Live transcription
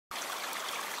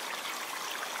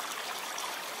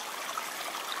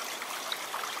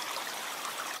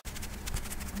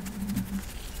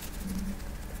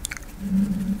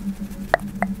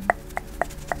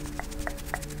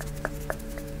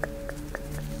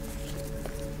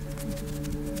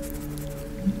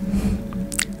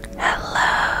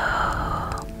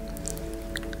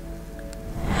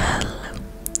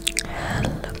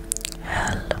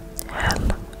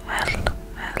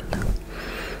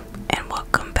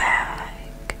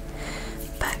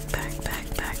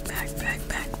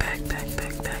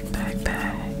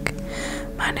back.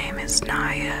 My name is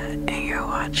Naya, and you're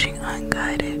watching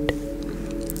Unguided.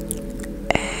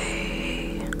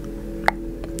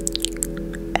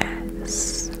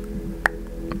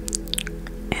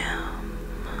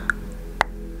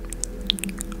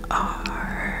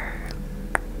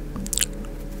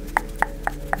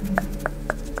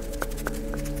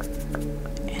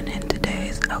 And in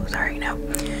today's,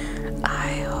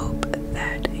 I hope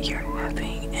that you're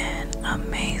having an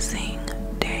amazing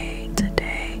day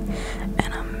today.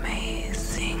 An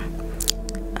amazing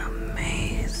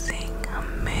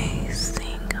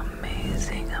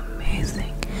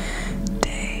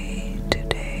day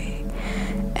today.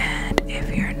 And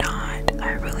if you're not,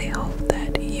 I really hope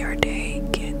that your day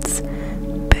gets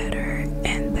better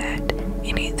and that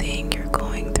anything you're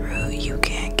going through, you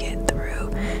can get through,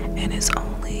 and it's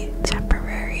only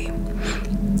temporary.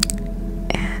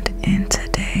 And in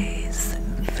today's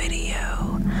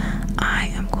video,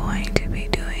 I am going to be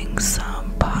doing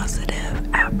some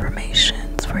positive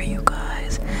affirmations for you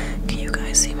guys. Can you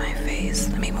guys see my face?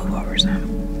 Let me move over some.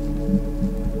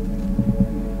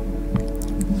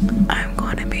 I'm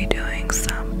going to be doing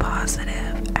some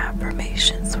positive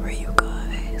affirmations for you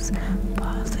guys.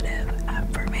 Positive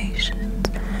affirmations.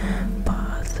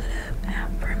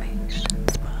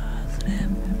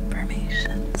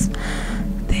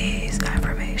 These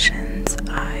affirmations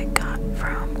I got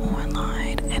from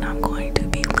online, and I'm going to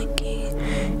be linking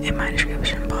in my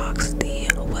description box the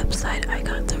website I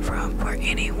got them from for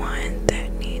anyone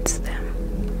that needs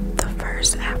them. The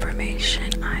first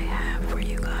affirmation I have for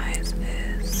you guys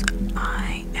is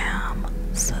I am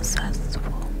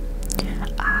successful.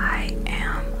 I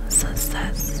am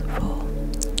successful.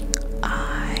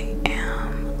 I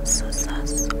am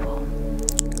successful.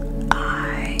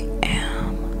 I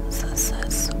am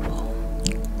successful.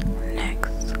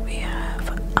 Next we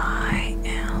have I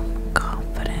am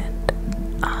confident.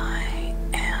 I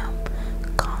am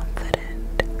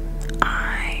confident.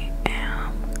 I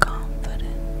am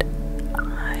confident.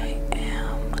 I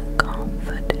am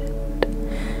confident.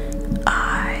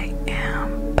 I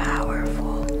am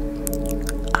powerful.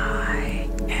 I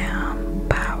am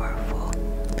powerful.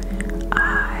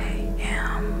 I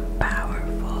am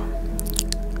powerful.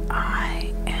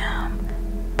 I am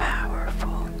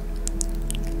powerful.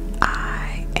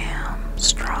 I am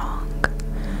strong.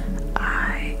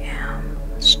 I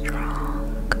am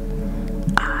strong.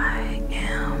 I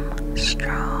am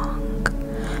strong.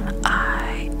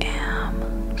 I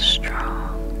am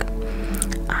strong.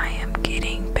 I am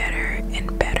getting better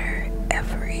and better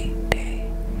every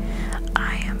day.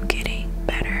 I am getting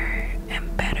better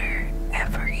and better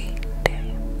every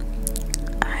day.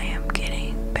 I am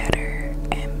getting better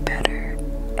and better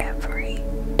every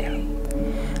day.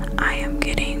 I am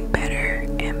getting better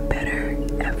and better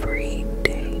every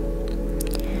day.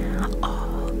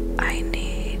 All I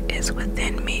need is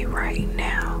within me right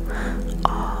now.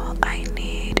 All I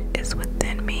need is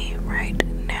within me right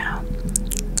now.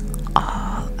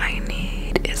 All I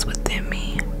need is within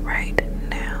me right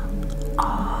now.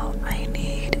 All I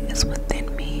need is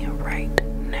within me right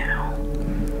now.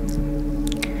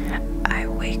 I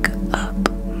wake up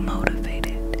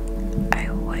motivated.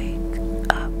 I wake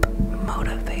up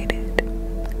motivated.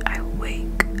 I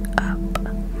wake up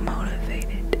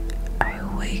motivated. I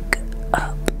wake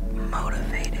up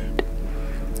motivated.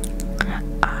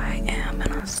 I am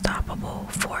an unstoppable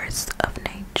force of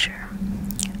nature.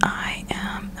 I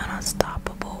am an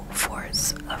unstoppable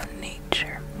force of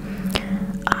nature.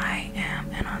 I am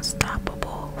an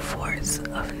unstoppable force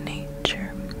of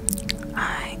nature.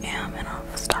 I am an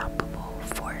unstoppable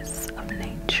force of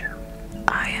nature.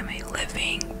 I am a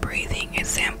living, breathing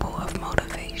example of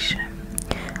motivation.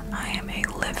 I am a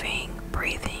living,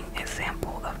 breathing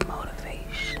example of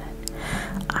motivation.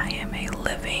 I am a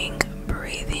living,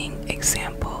 breathing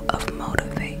example of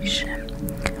motivation.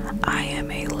 I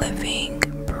am a living,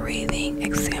 breathing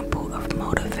example of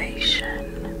motivation.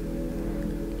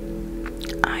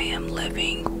 I am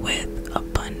living with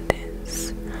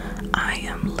abundance. I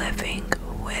am living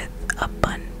with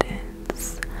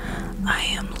abundance. I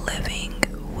am living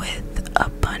with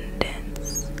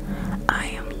abundance. I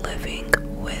am living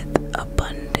with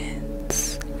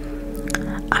abundance.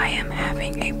 I am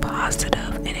having a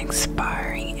positive and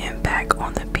inspiring impact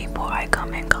on the people I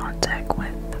come in contact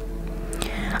with.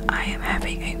 I am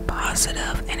having a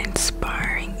positive and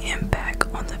inspiring impact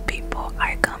on the people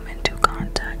I come into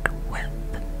contact with.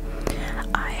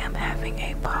 I am having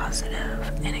a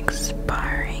positive and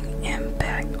inspiring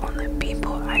impact on the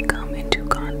people I come into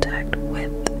contact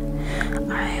with.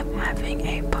 I am having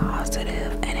a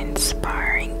positive and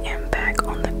inspiring impact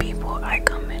on the people I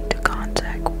come into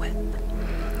contact with.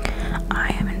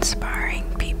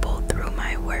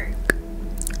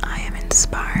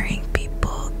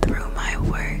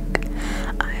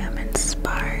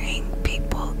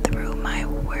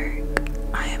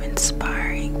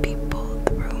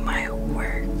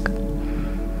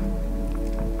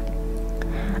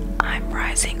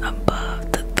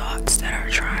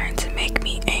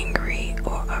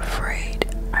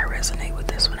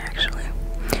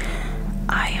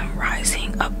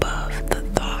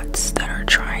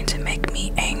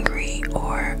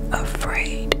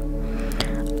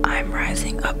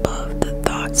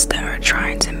 thoughts that are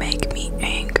trying to make me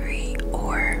angry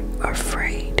or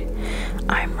afraid.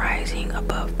 I'm rising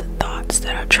above the thoughts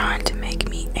that are trying to make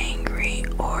me angry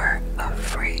or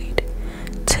afraid.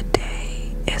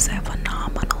 Today is a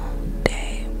phenomenal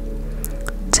day.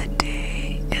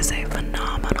 Today is a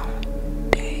phenomenal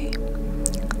day.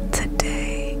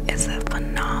 Today is a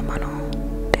phenomenal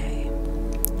day.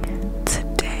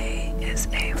 Today is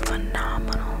a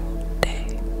phenomenal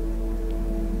day.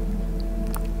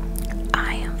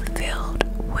 I am filled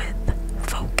with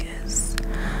focus.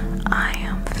 I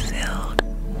am filled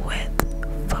with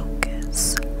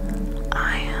focus.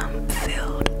 I am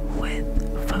filled with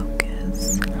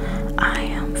focus. I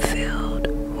am filled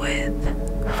with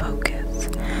focus.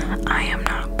 I am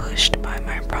not pushed by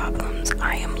my problems.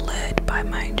 I am led by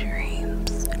my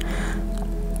dreams.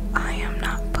 I am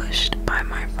not pushed by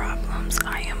my problems.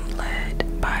 I am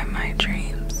led by my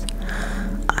dreams.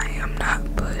 I am not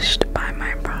pushed by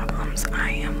my problems.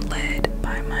 I am led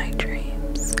by my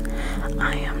dreams.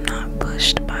 I am not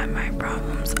pushed by my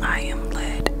problems. I am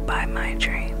led by my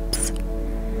dreams.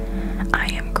 I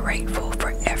am grateful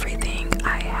for everything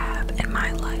I have in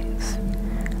my life.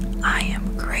 I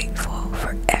am grateful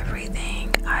for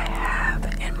everything I have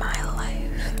in my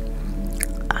life.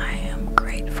 I am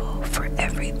grateful for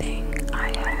everything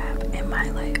I have in my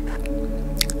life.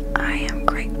 I am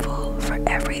grateful for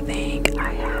everything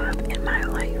I have in my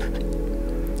life.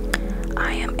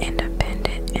 I am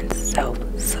independent and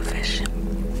self-sufficient.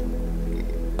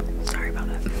 Sorry about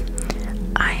that.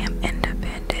 I am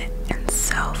independent and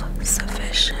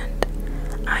self-sufficient.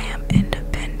 I am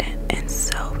independent and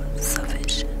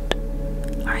self-sufficient.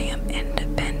 I am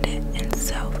independent and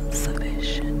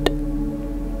self-sufficient.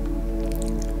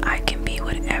 I can be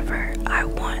whatever I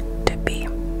want to be.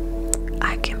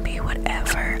 I can be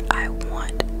whatever I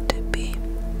want to be.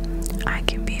 I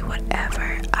can be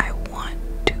whatever I want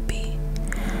to be.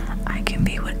 I can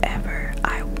be whatever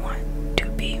I want to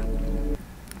be.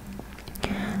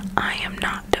 I am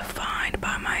not defined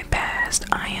by my past.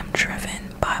 I am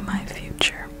driven by my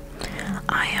future.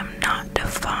 I am not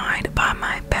defined by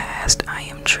my past. I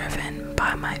am driven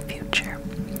by my future.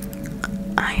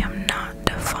 I am not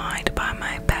defined by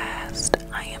my past.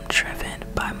 I am driven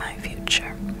by my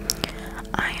future.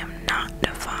 I am not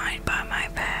defined by my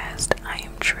past. I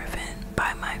am driven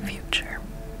by my future.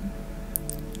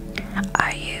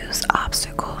 I use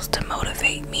obstacles to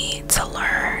motivate me to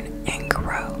learn and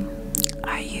grow.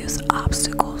 I use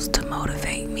obstacles to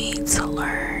motivate me to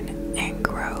learn and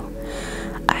grow.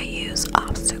 I use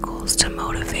obstacles to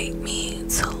motivate me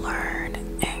to learn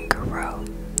and grow.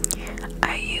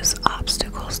 I use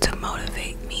obstacles to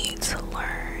motivate me to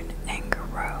learn and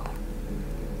grow.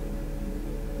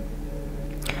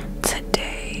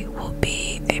 Today will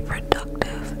be a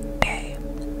productive day.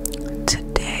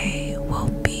 Today will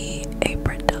be a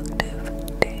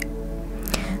productive day.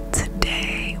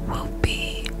 Today will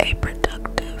be a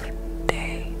productive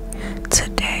day.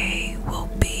 Today will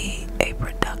be a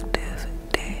productive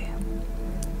day.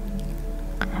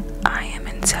 I am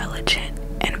intelligent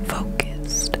and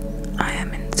focused. I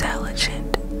am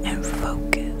intelligent and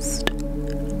focused.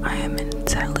 I am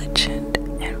intelligent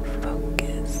and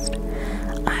focused.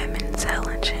 I am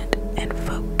intelligent and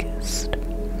focused.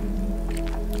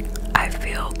 I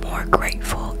feel more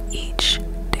grateful each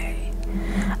day.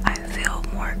 I feel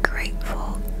more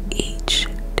grateful each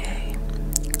day.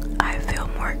 I feel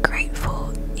more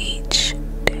grateful each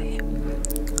day.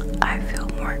 I feel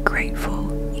more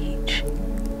grateful each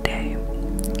day.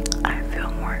 I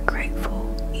feel more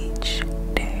grateful each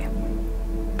day.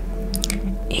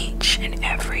 Each and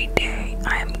every day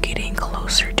I am getting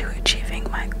closer to achieving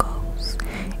my goals.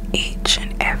 Each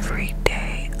and every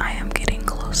day I am getting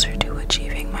closer to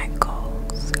achieving my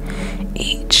goals.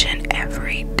 Each and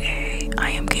every day I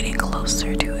am getting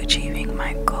closer to achieving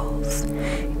my goals.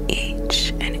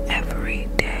 Each and every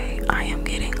day I am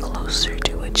getting closer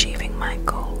to achieving my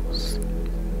goals.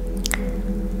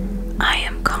 I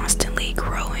am constantly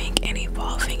growing and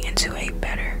evolving into a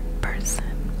better person.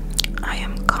 I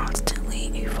am constantly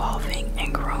evolving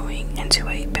and growing into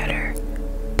a better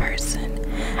person.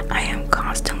 I am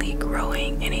constantly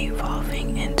growing and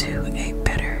evolving into a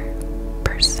better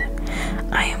person.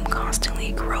 I am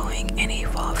constantly growing and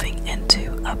evolving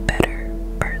into a better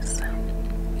person.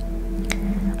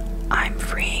 I'm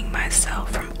freeing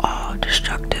myself from all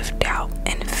destructive doubt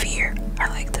and fear. I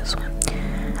like this one.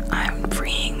 I'm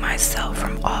freeing myself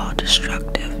from all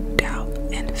destructive doubt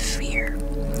and fear.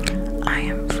 I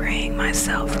am freeing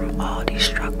myself from all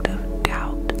destructive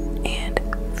doubt and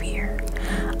fear.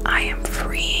 I am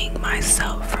freeing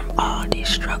myself from all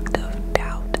destructive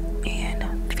doubt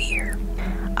and fear.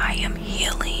 I am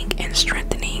healing and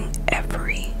strengthening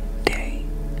every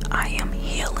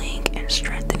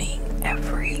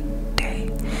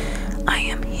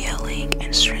healing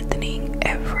and strengthening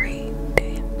every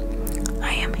day.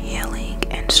 I am healing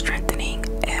and strengthening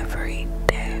every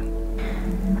day.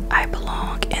 I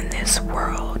belong in this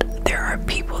world. There are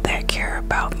people that care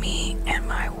about me and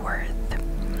my worth.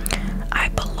 I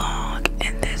belong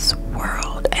in this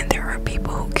world, and there are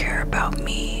people who care about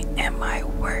me and my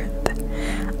worth.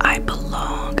 I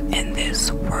belong in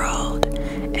this world,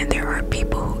 and there are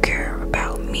people who care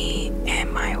about me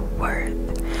and my worth.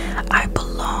 I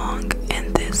belong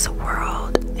in this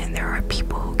world, and there are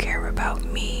people who care about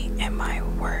me and my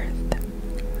worth.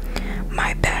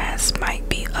 My past might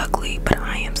be ugly, but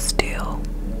I am still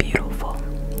beautiful.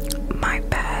 My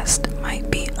past might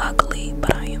be ugly,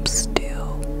 but I am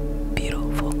still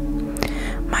beautiful.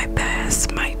 My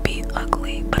past might be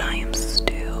ugly, but I am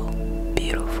still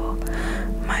beautiful.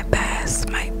 My past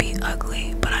might be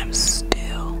ugly, but I'm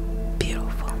still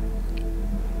beautiful.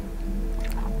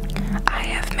 I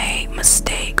have made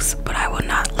mistakes, but I will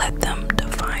not let them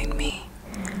define me.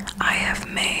 I have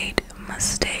made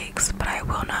mistakes, but I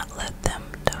will not let them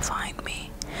define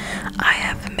me. I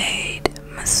have made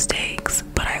mistakes,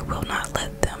 but I will not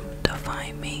let them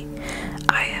define me.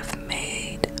 I have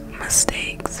made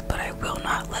mistakes, but I will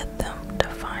not let them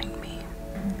define me.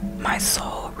 My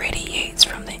soul radiates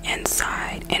from the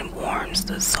inside and warms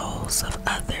the souls of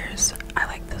others. I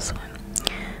like this one.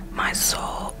 My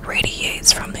soul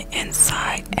radiates from the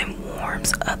inside and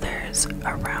warms others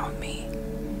around me.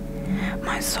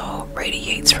 My soul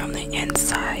radiates from the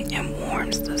inside and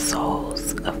warms the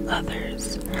souls of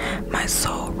others. My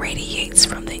soul radiates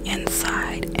from the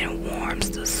inside and warms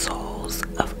the souls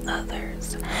of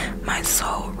others. My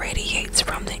soul radiates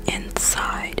from the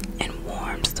inside and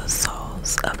warms the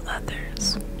souls of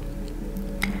others.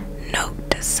 Note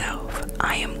to self,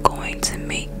 I am going to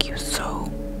make you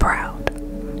so proud.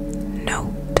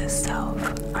 Note to self,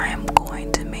 I am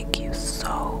going to make you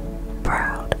so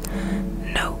proud.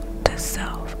 Note to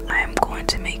self, I am going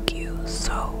to make you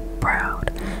so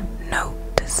proud. Note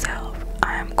to self,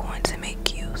 I am going to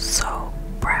make you so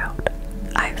proud.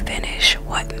 I finish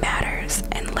what matters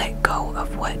and let go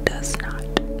of what does not.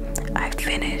 I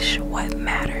finish what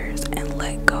matters and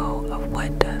let go of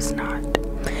what does not.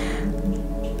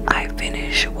 I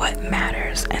finish what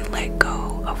matters and let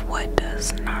go of what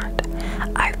does not.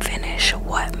 I finish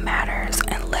what matters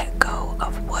and let go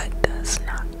of what does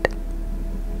not.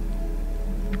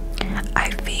 I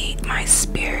feed my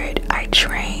spirit, I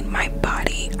train my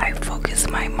body, I focus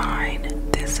my mind.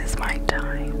 This is my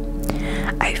time.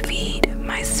 I feed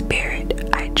my spirit,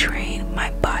 I train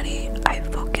my body, I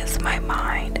focus my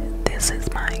mind. This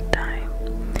is my time.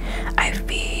 I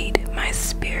feed my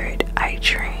spirit, I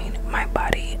train my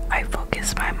body, I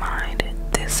focus my mind.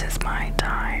 This is my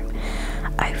time.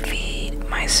 I feed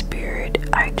my spirit,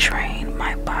 I train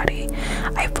my body,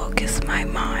 I focus my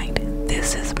mind.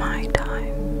 This is my time.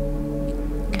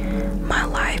 My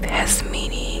life has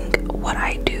meaning. What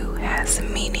I do has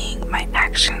meaning. My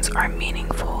actions are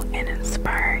meaningful and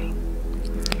inspiring.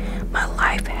 My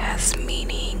life has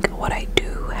meaning. What I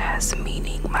do has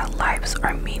meaning. My lives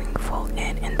are meaningful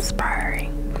and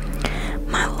inspiring.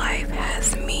 My life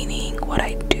has meaning. What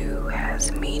I do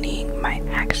has meaning. My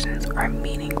actions are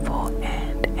meaningful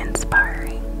and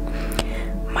inspiring.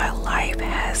 My life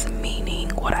has meaning.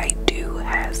 What I do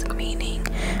has meaning.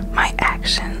 My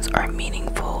actions are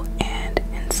meaningful and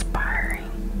inspiring.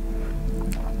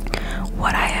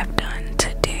 What I have done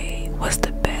today was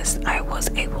the best I was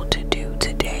able to do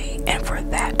today, and for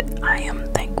that I am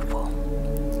thankful.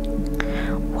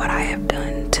 What I have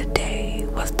done today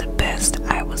was the best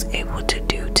I was able to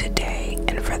do today,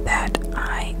 and for that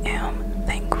I am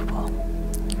thankful.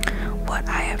 What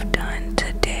I have done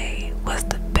today was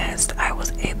the best I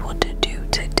was able to do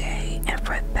today, and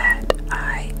for that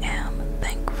I am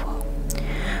thankful.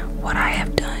 What I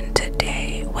have done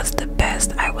today was the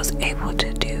best I was able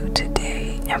to do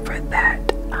today, and for that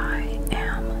I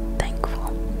am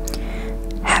thankful.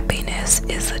 Happiness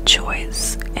is a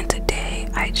choice, and today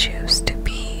I choose to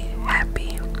be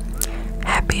happy.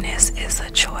 Happiness is a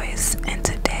choice, and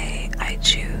today I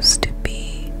choose to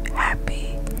be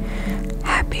happy.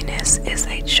 Happiness is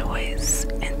a choice,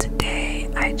 and today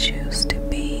I choose to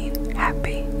be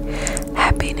happy.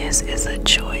 Happiness is a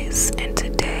choice, and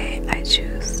today I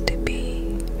choose to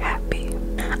be happy.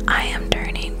 I am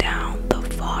turning down the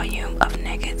volume of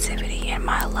negativity in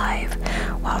my life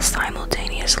while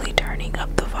simultaneously turning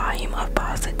up the volume of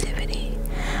positivity.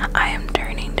 I am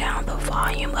turning down the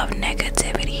volume of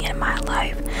negativity in my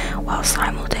life while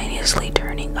simultaneously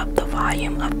turning up the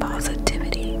volume of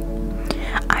positivity.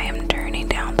 I am turning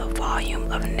down the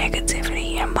volume of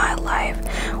negativity in my life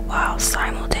while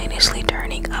simultaneously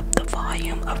turning up the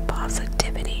volume of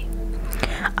positivity.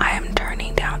 I am turning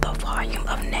volume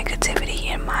of negativity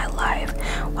in my life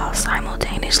while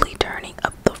simultaneously turning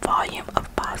up the volume of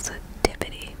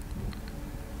positivity.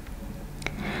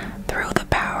 Through the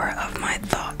power of my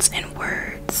thoughts and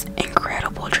words,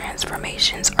 incredible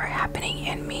transformations are happening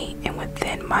in me and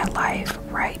within my life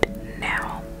right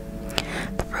now.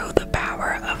 Through the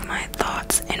power of my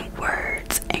thoughts and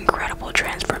words, incredible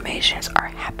transformations are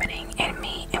happening in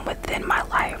me and within my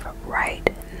life right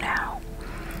now.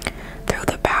 Through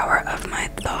the power of my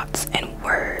thoughts and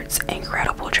words,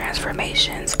 incredible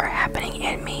transformations are happening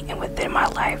in me and within my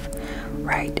life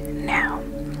right now.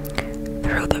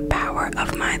 Through the power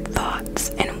of my thoughts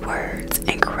and words,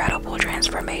 incredible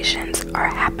transformations are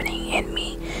happening in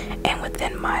me and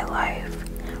within my life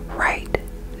right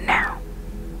now.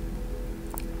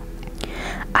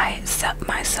 I accept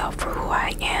myself for who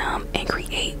I am and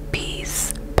create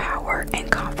peace, power, and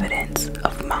confidence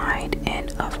of mind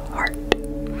and of heart.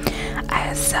 I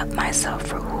accept myself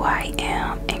for who I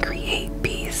am and create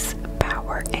peace,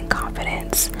 power, and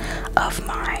confidence of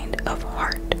mind, of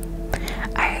heart.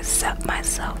 I accept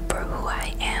myself for who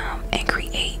I am and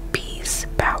create peace,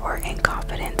 power, and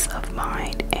confidence of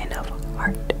mind and of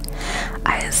heart.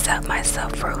 I accept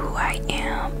myself for who I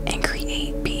am and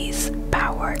create peace,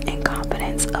 power, and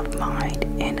confidence of mind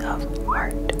and of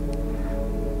heart.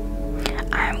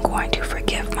 I am going to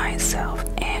forgive myself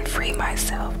and free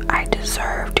myself. I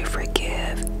deserve to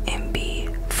forgive and be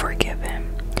forgiven.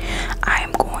 I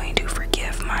am going to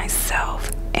forgive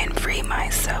myself and free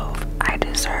myself. I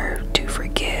deserve to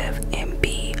forgive and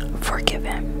be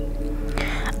forgiven.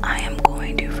 I am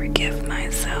going to forgive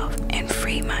myself and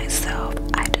free myself.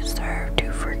 I deserve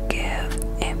to forgive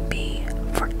and be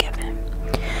forgiven.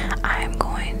 I am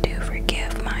going to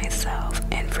forgive myself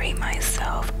and free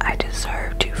myself. I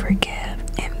deserve to forgive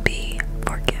and be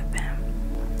forgiven.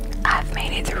 I've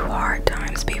made it through hard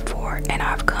times before and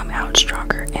I've come out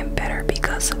stronger and better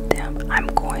because of them. I'm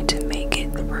going to make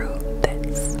it through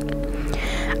this.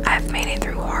 I've made it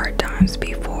through hard times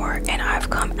before and I've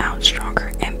come out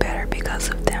stronger and better because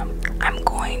of them. I'm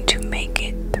going to make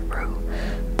it through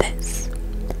this.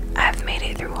 I've made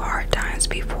it through hard times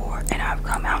before and I've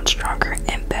come out stronger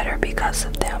and better because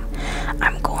of them.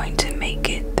 I'm going to make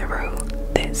it through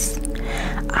this.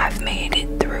 I've made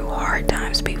it through hard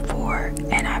times before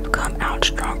and I've come out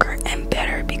stronger and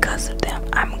better because of them.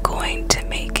 I'm going to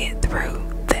make it through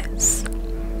this.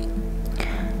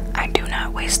 I do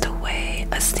not waste away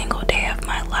a single day of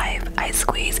my life. I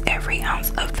squeeze every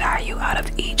ounce of value out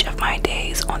of each of my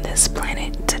days on this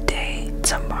planet today,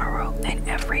 tomorrow, and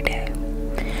every day.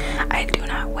 I do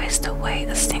not waste away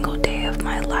a single day of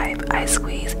my life. I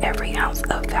squeeze every ounce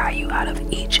of value out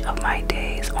of each of my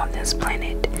days on this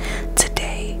planet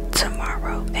today,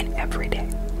 tomorrow, and every day.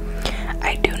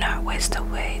 I do not waste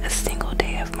away a single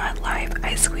day of my life.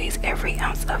 I squeeze every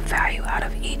ounce of value out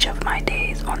of each of my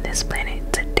days on this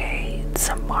planet today,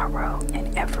 tomorrow,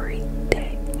 and every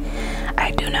day.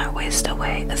 I do not waste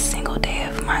away a single day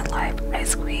of my life. I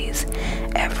squeeze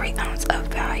every ounce of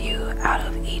value out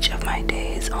of each of my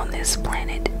days on this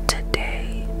planet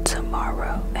today,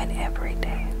 tomorrow, and every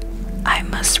day. I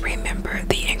must remember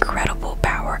the incredible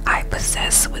power I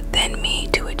possess within me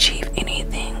to achieve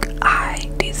anything I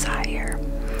desire.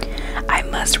 I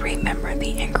must remember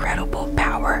the incredible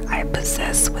power I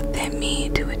possess within me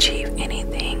to achieve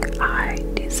anything I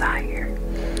desire.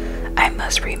 I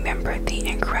must remember the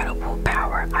incredible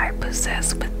power I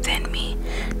possess within me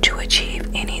to achieve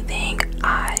anything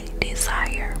I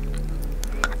desire.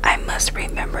 I must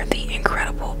remember the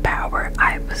incredible power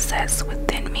I possess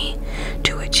within me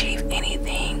to achieve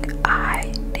anything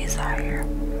I desire.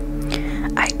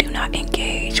 I do not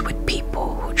engage with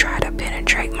people who try to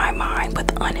penetrate my mind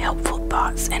with unhelpful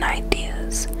thoughts and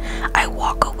ideas. I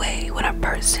walk away when a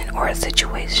person or a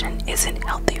situation isn't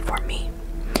healthy for me.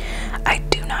 I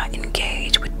do not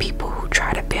engage with people who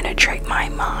try to penetrate my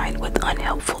mind with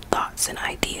unhelpful thoughts and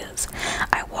ideas.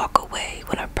 I walk away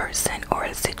when a person or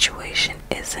a situation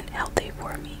isn't healthy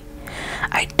for me.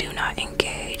 I do not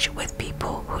engage with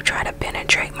people who try to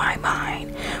penetrate my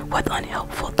mind with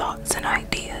unhelpful thoughts and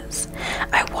ideas.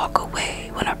 I walk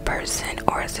away when a person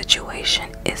or a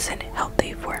situation isn't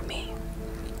healthy for me.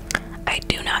 I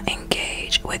do not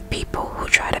engage with people who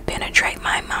try to penetrate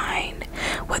my mind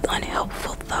with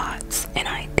unhelpful thoughts and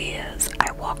ideas.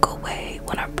 I walk away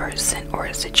when a person or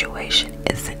a situation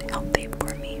isn't healthy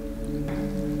for me.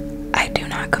 I do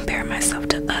not compare myself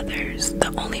to others.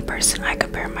 The only person I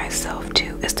compare myself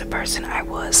to is the person I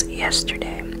was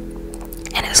yesterday.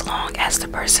 And as long as the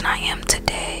person I am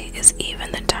today is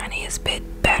even the tiniest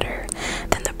bit better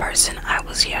than the person I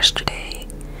was yesterday,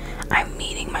 I'm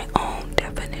meeting my own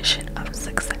definition of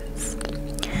success.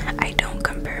 I don't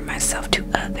compare myself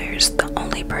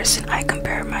person I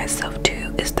compare myself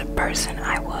to is the person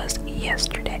I was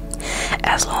yesterday.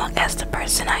 As long as the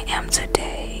person I am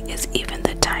today is even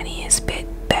the tiniest bit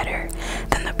better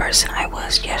than the person I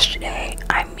was yesterday,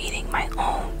 I'm meeting my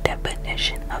own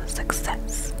definition of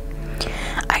success.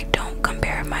 I don't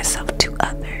compare myself to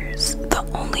others. The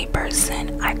only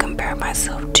person I compare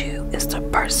myself to is the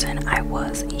person I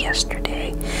was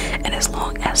yesterday. And as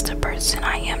long as the person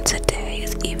I am today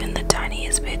is even the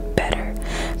tiniest bit better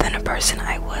than the person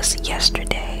I was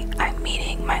yesterday, I'm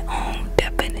meeting my own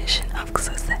definition of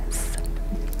success.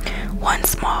 One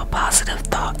small positive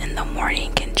thought in the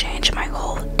morning can change my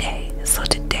whole day. So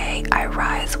today I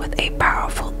rise with a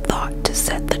powerful thought to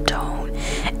set the tone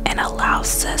and allow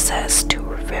success to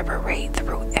reverberate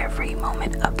through every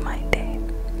moment of my day.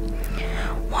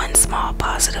 One small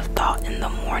positive thought in the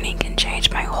morning can change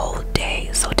my whole day.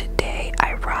 So today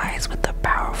I rise with a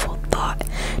powerful thought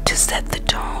to set the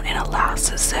tone and allow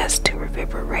success to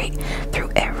reverberate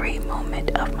through every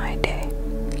moment of my day.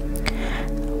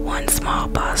 One small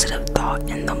positive thought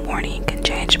in the morning can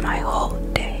change my whole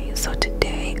day. So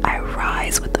today I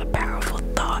rise with a powerful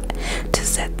thought to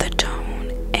set the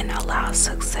tone and allow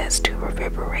success to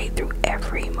reverberate through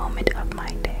every moment of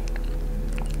my day.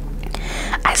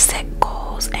 I set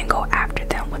goals and go after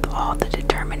them with all the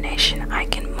determination I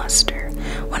can muster.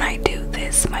 When I do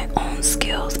this, my own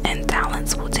skills and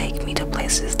talents will take me to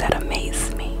places that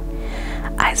amaze me.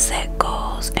 I set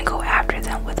goals and go after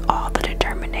them with all the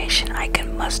determination I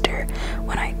can muster.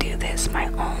 When I do this, my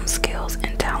own skills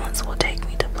and talents will take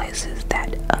me to places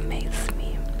that amaze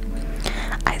me.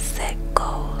 I set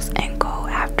goals and go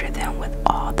after them with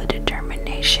all the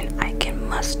determination I can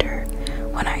muster.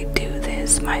 When I do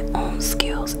this, my own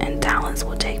skills and talents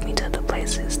will take me to the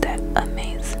places that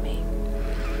amaze me.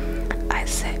 I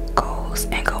set goals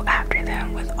and go after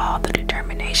them with all the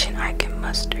determination I can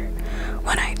muster.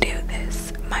 When I do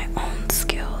this, my own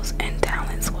skills and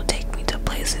talents will take me to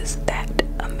places that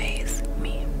amaze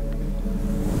me.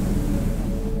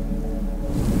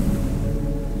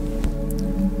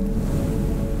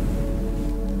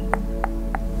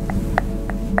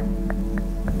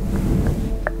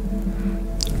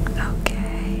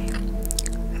 Okay,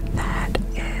 that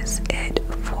is it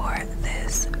for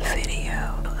this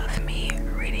video of me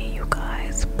reading you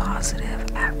guys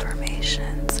positive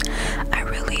affirmations. I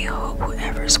really hope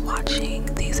whoever's watching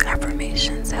these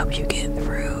affirmations help you get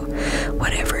through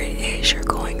whatever it is you're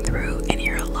going through in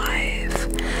your life.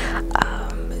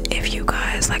 If you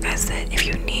guys, like I said, if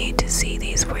you need to see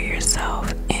these for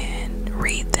yourself and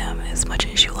read them as much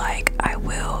as you like, I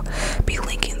will be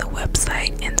linking the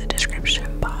website in the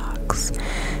description box.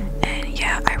 And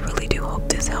yeah, I really do hope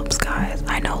this helps, guys.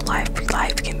 I know life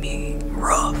can be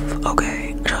rough,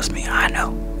 okay? Trust me, I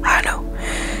know.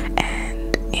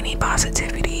 And any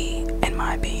positivity, in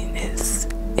my opinion,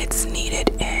 it's needed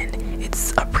and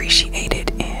it's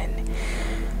appreciated, and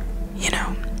you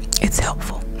know, it's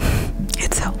helpful.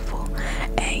 It's helpful.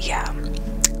 And yeah,